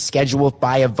release a schedule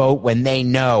by a vote when they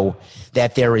know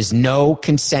that there is no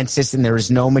consensus and there is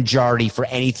no majority for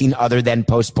anything other than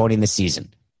postponing the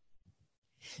season.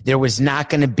 There was not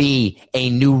going to be a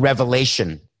new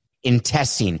revelation in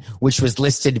testing, which was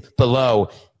listed below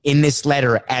in this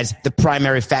letter as the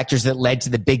primary factors that led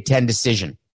to the Big Ten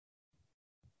decision.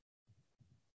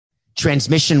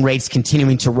 Transmission rates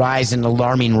continuing to rise at an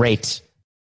alarming rate.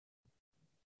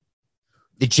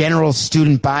 The general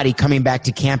student body coming back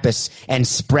to campus and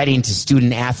spreading to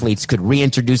student athletes could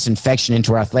reintroduce infection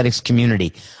into our athletics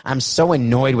community. I'm so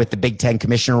annoyed with the Big Ten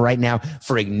commissioner right now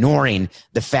for ignoring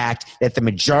the fact that the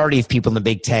majority of people in the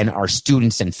Big Ten are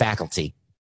students and faculty.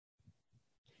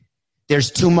 There's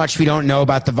too much we don't know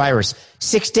about the virus.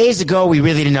 6 days ago, we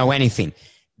really didn't know anything.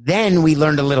 Then we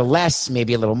learned a little less,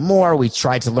 maybe a little more. We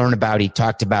tried to learn about, he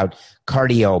talked about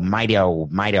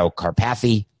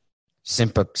cardiomyopathy,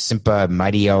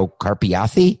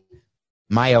 symptomyopathy,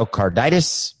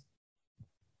 myocarditis.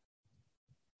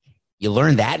 You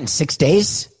learned that in 6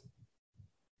 days?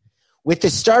 With the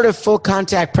start of full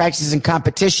contact practices and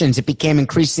competitions, it became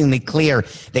increasingly clear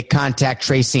that contact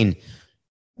tracing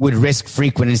would risk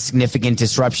frequent and significant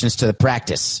disruptions to the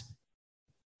practice.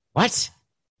 What?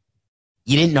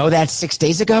 You didn't know that 6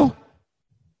 days ago?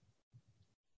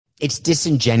 It's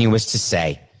disingenuous to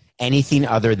say anything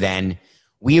other than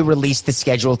we released the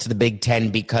schedule to the Big Ten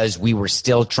because we were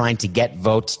still trying to get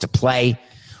votes to play.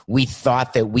 We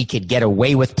thought that we could get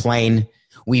away with playing.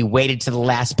 We waited to the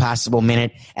last possible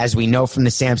minute. As we know from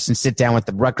the Sampson sit-down with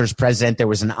the Rutgers president, there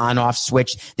was an on-off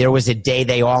switch. There was a day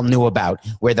they all knew about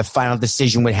where the final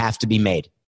decision would have to be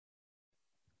made.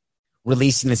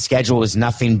 Releasing the schedule was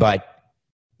nothing but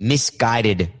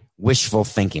misguided, wishful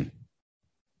thinking.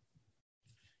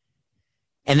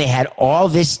 And they had all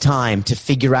this time to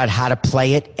figure out how to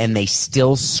play it, and they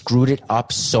still screwed it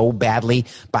up so badly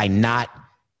by not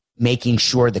making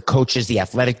sure the coaches, the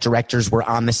athletic directors were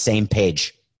on the same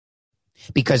page.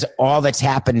 Because all that's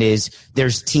happened is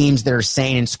there's teams that are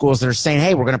saying in schools that are saying,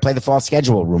 hey, we're going to play the fall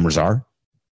schedule, rumors are.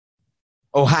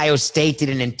 Ohio State did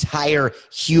an entire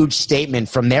huge statement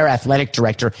from their athletic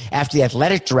director after the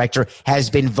athletic director has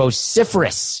been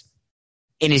vociferous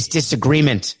in his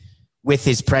disagreement with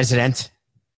his president,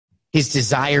 his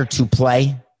desire to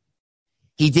play.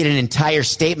 He did an entire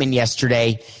statement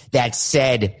yesterday that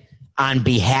said, on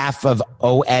behalf of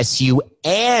OSU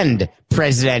and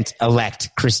President-elect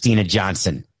Christina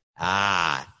Johnson.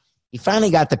 He finally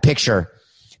got the picture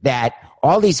that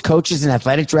all these coaches and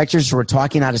athletic directors who are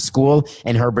talking out of school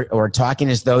and or talking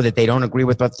as though that they don't agree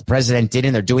with what the president did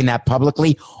and they're doing that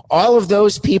publicly, all of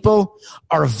those people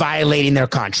are violating their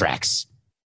contracts.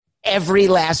 Every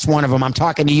last one of them. I'm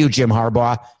talking to you, Jim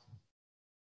Harbaugh.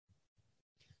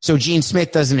 So Gene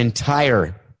Smith does an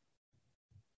entire...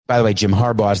 By the way, Jim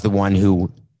Harbaugh is the one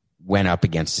who went up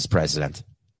against his president,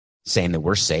 saying that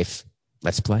we're safe.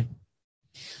 Let's play.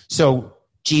 So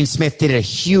Gene Smith did a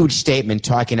huge statement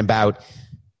talking about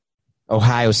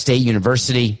Ohio State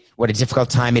University, what a difficult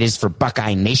time it is for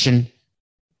Buckeye Nation.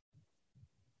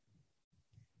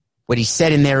 What he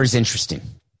said in there is interesting.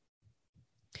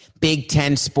 Big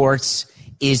Ten sports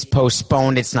is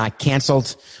postponed. It's not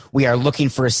canceled. We are looking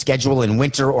for a schedule in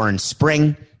winter or in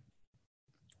spring.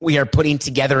 We are putting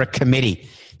together a committee.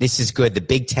 This is good. The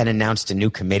Big Ten announced a new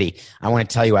committee. I want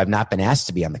to tell you, I've not been asked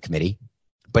to be on the committee,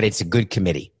 but it's a good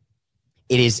committee.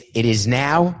 It is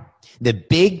now the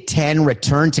Big Ten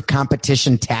Return to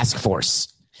Competition Task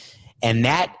Force. And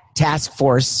that task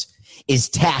force is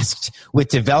tasked with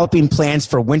developing plans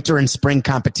for winter and spring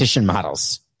competition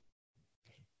models.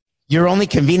 You're only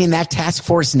convening that task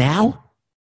force now?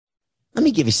 Let me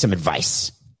give you some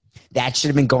advice. That should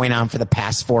have been going on for the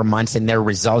past 4 months, and their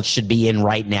results should be in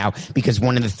right now, because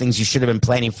one of the things you should have been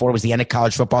planning for was the end of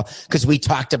college football, because we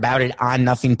talked about it on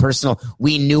Nothing Personal.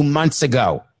 We knew months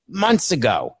ago.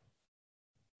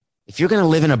 If you're going to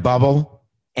live in a bubble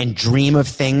and dream of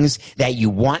things that you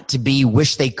want to be,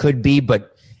 wish they could be,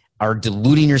 but are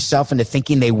deluding yourself into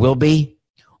thinking they will be,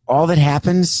 all that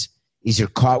happens is you're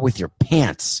caught with your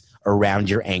pants around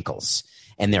your ankles.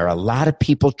 And there are a lot of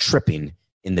people tripping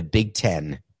in the Big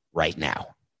Ten right now.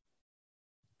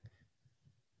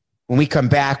 When we come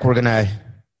back, we're going to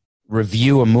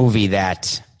review a movie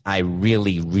that I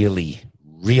really, really,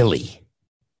 really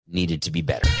needed to be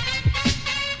better.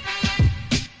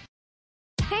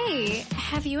 Hey,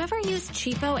 have you ever used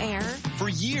Cheapo Air? For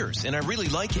years, and I really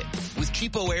like it. With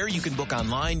Cheapo Air, you can book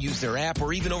online, use their app,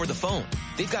 or even over the phone.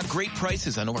 They've got great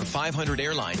prices on over 500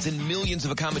 airlines and millions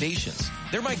of accommodations.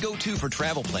 They're my go-to for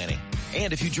travel planning.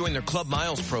 And if you join their Club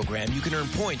Miles program, you can earn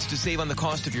points to save on the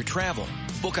cost of your travel.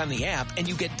 Book on the app and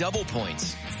you get double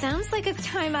points. Sounds like it's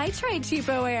time I tried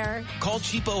Cheapo Air. Call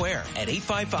Cheapo Air at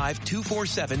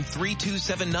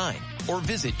 855-247-3279 or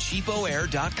visit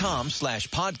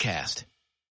cheapoair.com/podcast.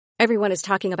 Everyone is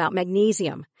talking about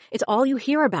magnesium. It's all you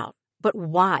hear about. But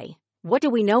why? What do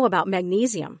we know about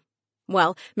magnesium?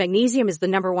 Well, magnesium is the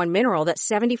number one mineral that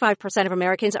 75% of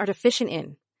Americans are deficient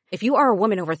in. If you are a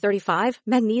woman over 35,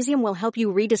 magnesium will help you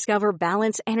rediscover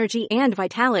balance, energy, and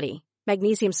vitality.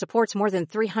 Magnesium supports more than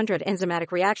 300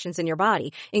 enzymatic reactions in your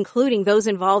body, including those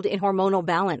involved in hormonal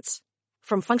balance.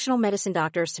 From functional medicine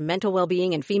doctors to mental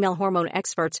well-being and female hormone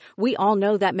experts, we all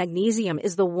know that magnesium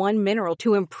is the one mineral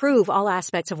to improve all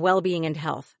aspects of well-being and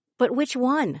health. But which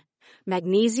one?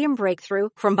 Magnesium Breakthrough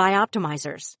from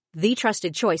Bioptimizers, the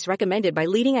trusted choice recommended by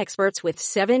leading experts with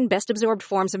 7 best-absorbed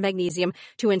forms of magnesium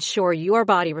to ensure your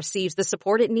body receives the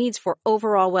support it needs for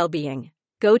overall well-being.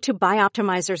 Go to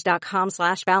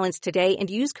bioptimizers.com/balance today and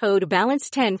use code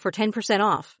BALANCE10 for 10%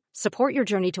 off. Support your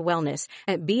journey to wellness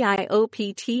at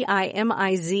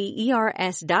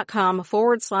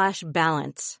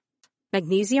bioptimizers.com/balance.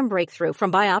 Magnesium Breakthrough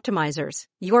from Bioptimizers,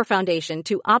 your foundation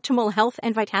to optimal health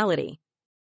and vitality.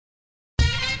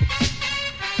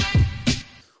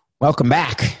 Welcome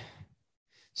back.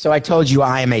 So I told you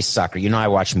I am a sucker. You know I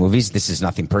watch movies. This is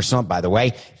Nothing Personal, by the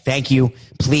way. Thank you.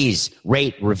 Please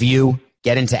rate, review,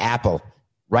 get into Apple,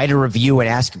 write a review and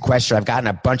ask a question. I've gotten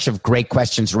a bunch of great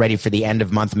questions ready for the end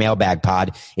of month mailbag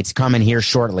pod. It's coming here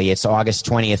shortly. It's August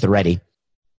 20th already.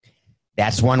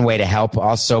 That's one way to help.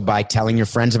 Also by telling your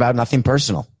friends about Nothing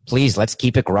Personal. Please, let's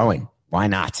keep it growing. Why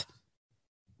not?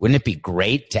 Wouldn't it be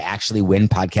great to actually win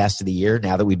Podcast of the Year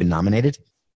now that we've been nominated?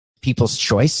 People's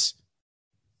Choice.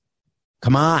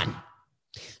 Come on.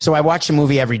 So I watch a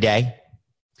movie every day,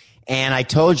 and I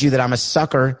told you that I'm a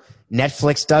sucker.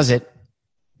 Netflix does it.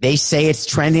 They say it's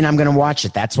trending. I'm going to watch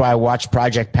it. That's why I watched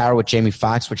Project Power with Jamie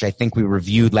Foxx, which I think we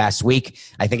reviewed last week.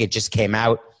 I think it just came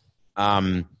out.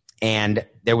 And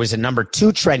there was a number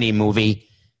 2 trending movie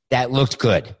that looked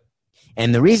good.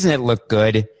 And the reason it looked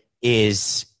good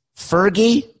is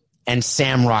Fergie and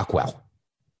Sam Rockwell.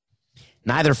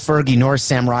 Neither Fergie nor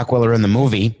Sam Rockwell are in the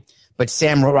movie, but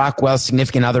Sam Rockwell's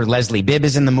significant other, Leslie Bibb,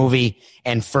 is in the movie,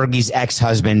 and Fergie's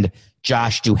ex-husband,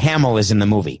 Josh Duhamel, is in the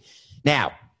movie.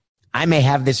 Now, I may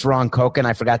have this wrong, Coca, and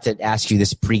I forgot to ask you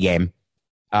this pregame.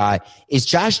 Is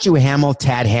Josh Duhamel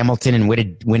Tad Hamilton and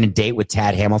Win a Date with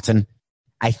Tad Hamilton?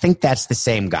 I think that's the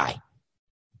same guy.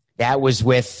 That was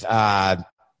with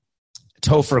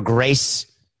Topher Grace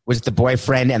was the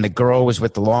boyfriend, and the girl was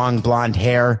with the long blonde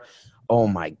hair. Oh,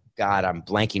 my God, I'm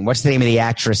blanking. What's the name of the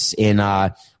actress in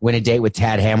Win a Date with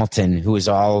Tad Hamilton, who is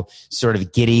all sort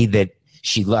of giddy that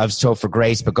she loves Topher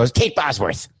Grace, but goes, Kate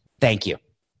Bosworth. Thank you.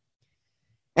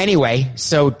 Anyway,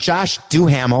 so Josh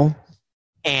Duhamel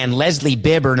and Leslie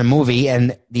Bibb are in a movie,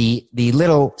 and the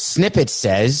little snippet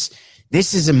says,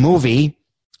 this is a movie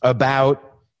about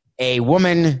a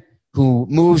woman who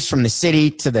moves from the city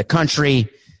to the country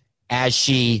as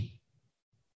she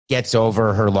gets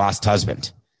over her lost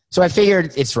husband. So I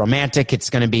figured it's romantic. It's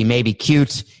going to be maybe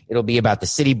cute. It'll be about the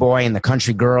city boy and the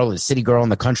country girl, the city girl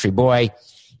and the country boy.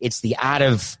 It's the out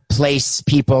of place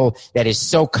people that is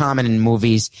so common in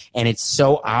movies, and it's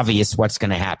so obvious what's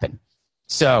going to happen.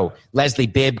 So Leslie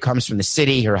Bibb comes from the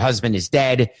city. Her husband is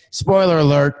dead. Spoiler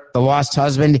alert, the lost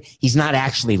husband, he's not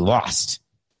actually lost.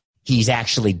 He's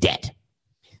actually dead.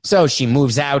 So she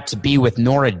moves out to be with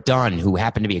Nora Dunn, who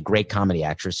happened to be a great comedy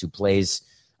actress who plays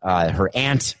her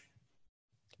aunt,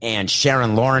 and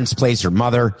Sharon Lawrence plays her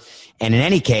mother. And in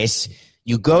any case,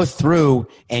 you go through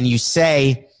and you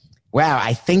say, wow,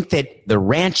 I think that the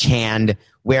ranch hand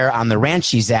where on the ranch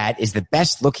she's at is the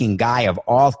best looking guy of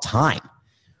all time,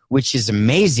 which is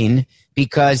amazing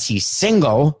because he's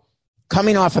single,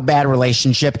 coming off a bad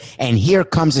relationship, and here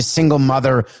comes a single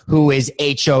mother who is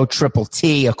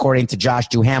HOTTT, according to Josh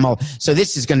Duhamel. So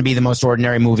this is going to be the most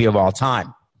ordinary movie of all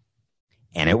time.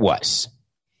 And it was.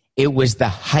 It was the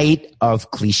height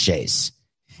of cliches.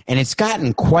 And it's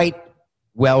gotten quite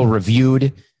well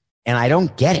reviewed, and I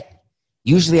don't get it.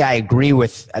 Usually I agree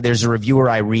with, there's a reviewer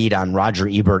I read on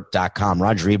RogerEbert.com.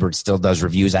 Roger Ebert still does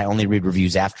reviews. I only read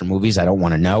reviews after movies. I don't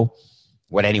want to know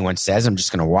what anyone says. I'm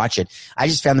just going to watch it. I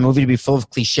just found the movie to be full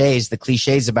of cliches. The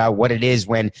cliches about what it is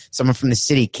when someone from the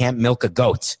city can't milk a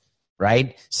goat,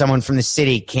 right? Someone from the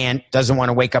city doesn't want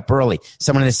to wake up early.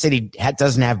 Someone in the city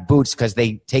doesn't have boots because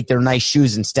they take their nice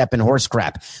shoes and step in horse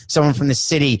crap. Someone from the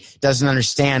city doesn't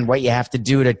understand what you have to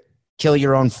do to kill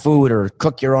your own food or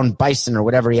cook your own bison or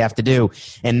whatever you have to do.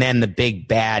 And then the big,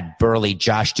 bad, burly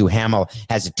Josh Duhamel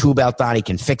has a tool belt on. He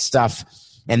can fix stuff.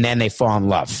 And then they fall in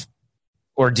love.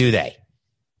 Or do they?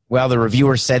 Well, the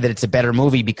reviewer said that it's a better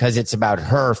movie because it's about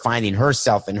her finding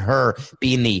herself and her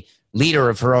being the leader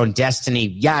of her own destiny,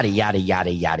 yada, yada,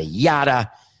 yada, yada,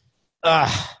 yada.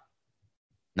 Ugh.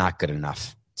 Not good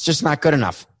enough. It's just not good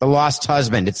enough. The Lost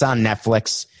Husband. It's on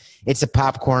Netflix. It's a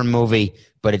popcorn movie,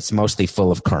 but it's mostly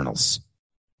full of kernels.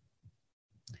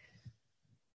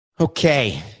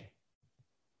 Okay.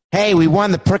 Hey, we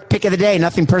won the pick of the day.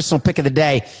 Nothing personal pick of the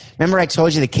day. Remember I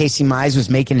told you that Casey Mize was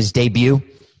making his debut?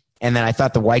 And then I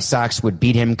thought the White Sox would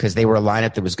beat him because they were a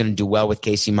lineup that was going to do well with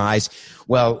Casey Mize.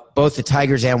 Well, both the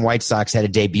Tigers and White Sox had a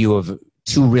debut of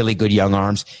two really good young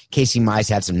arms. Casey Mize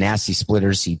had some nasty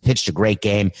splitters. He pitched a great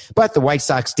game, but the White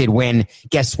Sox did win.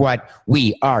 Guess what?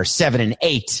 We are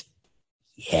 7-8.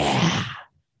 Yeah.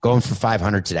 Going for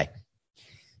 500 today.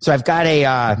 So I've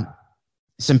got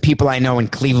some people I know in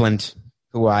Cleveland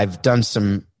who I've done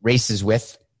some races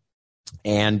with,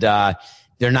 and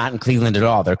they're not in Cleveland at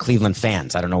all. They're Cleveland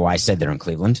fans. I don't know why I said they're in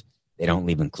Cleveland. They don't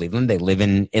live in Cleveland. They live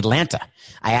in Atlanta.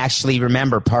 I actually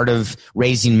remember part of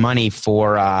raising money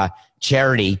for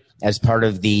charity as part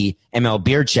of the ML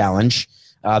Beer Challenge,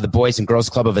 the Boys and Girls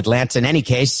Club of Atlanta. In any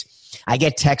case, I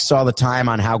get texts all the time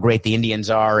on how great the Indians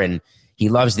are, and he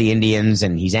loves the Indians,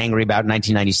 and he's angry about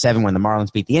 1997 when the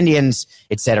Marlins beat the Indians,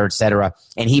 et cetera,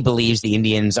 and he believes the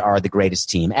Indians are the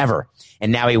greatest team ever.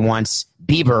 And now he wants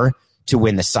Bieber to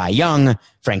win the Cy Young,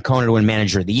 Francona to win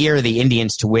Manager of the Year, the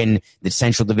Indians to win the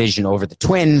Central Division over the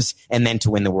Twins, and then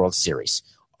to win the World Series.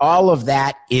 All of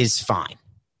that is fine.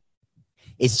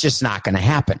 It's just not going to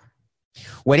happen.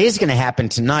 What is going to happen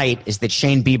tonight is that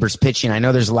Shane Bieber's pitching. I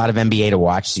know there's a lot of NBA to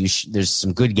watch, so there's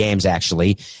some good games,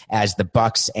 actually, as the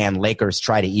Bucks and Lakers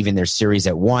try to even their series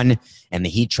at 1, and the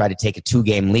Heat try to take a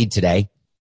 2-game lead today.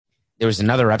 There was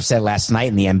another upset last night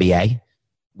in the NBA.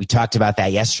 We talked about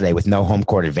that yesterday with no home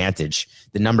court advantage.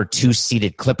 The number 2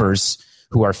 seeded Clippers,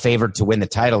 who are favored to win the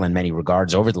title in many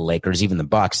regards over the Lakers, even the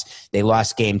Bucks, they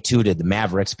lost game 2 to the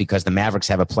Mavericks because the Mavericks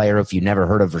have a player, if you've never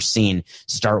heard of or seen,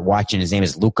 start watching. His name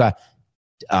is Luka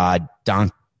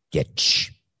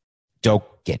Doncic.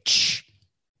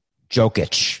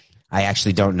 I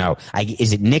actually don't know.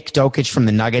 Is it Nick Jokic from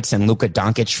the Nuggets and Luka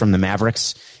Doncic from the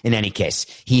Mavericks? In any case,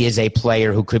 he is a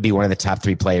player who could be one of the top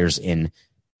 3 players in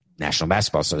National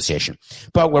Basketball Association.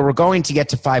 But where we're going to get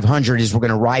to 500 is we're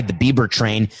going to ride the Bieber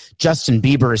train. Justin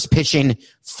Bieber is pitching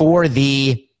for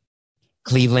the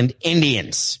Cleveland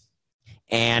Indians,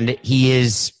 and he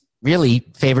is really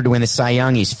favored to win the Cy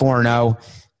Young. He's 4-0.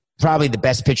 Probably the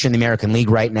best pitcher in the American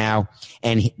League right now,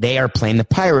 and they are playing the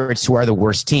Pirates, who are the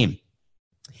worst team.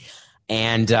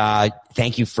 And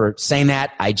thank you for saying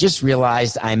that. I just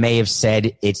realized I may have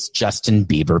said it's Justin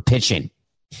Bieber pitching.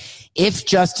 If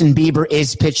Justin Bieber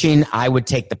is pitching, I would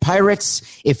take the Pirates.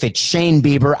 If it's Shane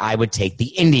Bieber, I would take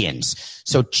the Indians.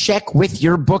 So check with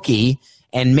your bookie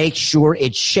and make sure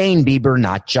it's Shane Bieber,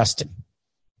 not Justin.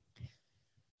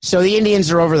 So the Indians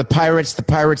are over the Pirates. The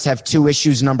Pirates have 2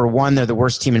 issues. Number 1, they're the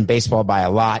worst team in baseball by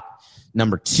a lot.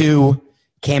 Number 2,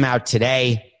 came out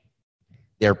today.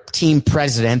 Their team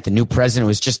president, the new president,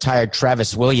 was just hired,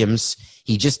 Travis Williams.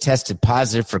 He just tested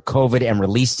positive for COVID and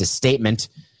released a statement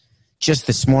just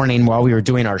this morning while we were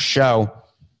doing our show.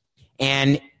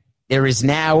 And there is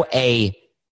now a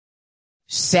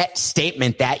set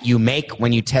statement that you make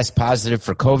when you test positive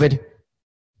for COVID,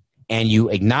 and you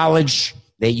acknowledge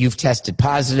that you've tested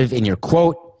positive in your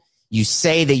quote. You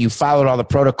say that you followed all the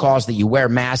protocols, that you wear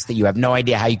masks, that you have no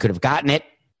idea how you could have gotten it.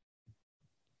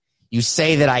 You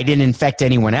say that I didn't infect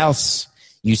anyone else.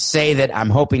 You say that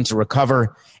I'm hoping to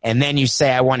recover. And then you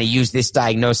say I want to use this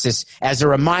diagnosis as a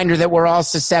reminder that we're all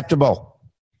susceptible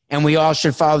and we all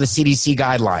should follow the CDC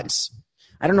guidelines.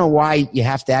 I don't know why you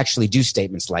have to actually do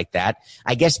statements like that.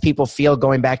 I guess people feel,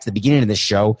 going back to the beginning of the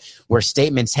show, where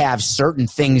statements have certain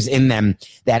things in them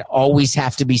that always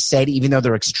have to be said, even though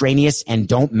they're extraneous and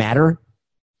don't matter.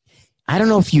 I don't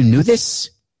know if you knew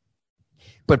this,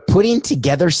 but putting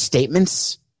together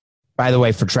statements, by the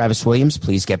way, for Travis Williams,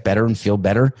 please get better and feel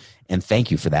better. And thank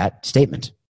you for that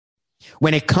statement.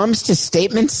 When it comes to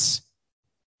statements,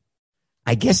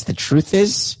 I guess the truth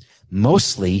is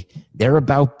mostly they're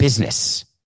about business.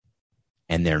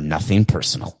 And they're nothing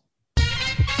personal.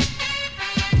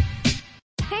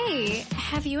 Hey,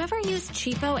 have you ever used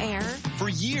Cheapo Air? For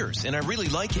years, and I really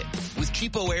like it. With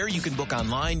Cheapo Air, you can book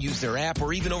online, use their app,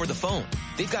 or even over the phone.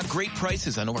 They've got great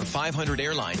prices on over 500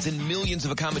 airlines and millions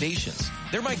of accommodations.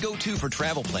 They're my go-to for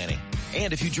travel planning.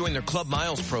 And if you join their Club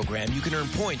Miles program, you can earn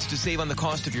points to save on the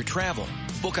cost of your travel.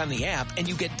 Book on the app and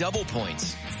you get double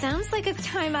points. Sounds like it's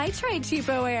time I tried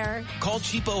Cheapo Air. Call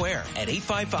Cheapo Air at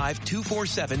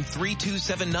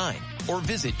 855-247-3279 or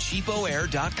visit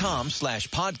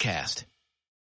cheapoair.com/podcast.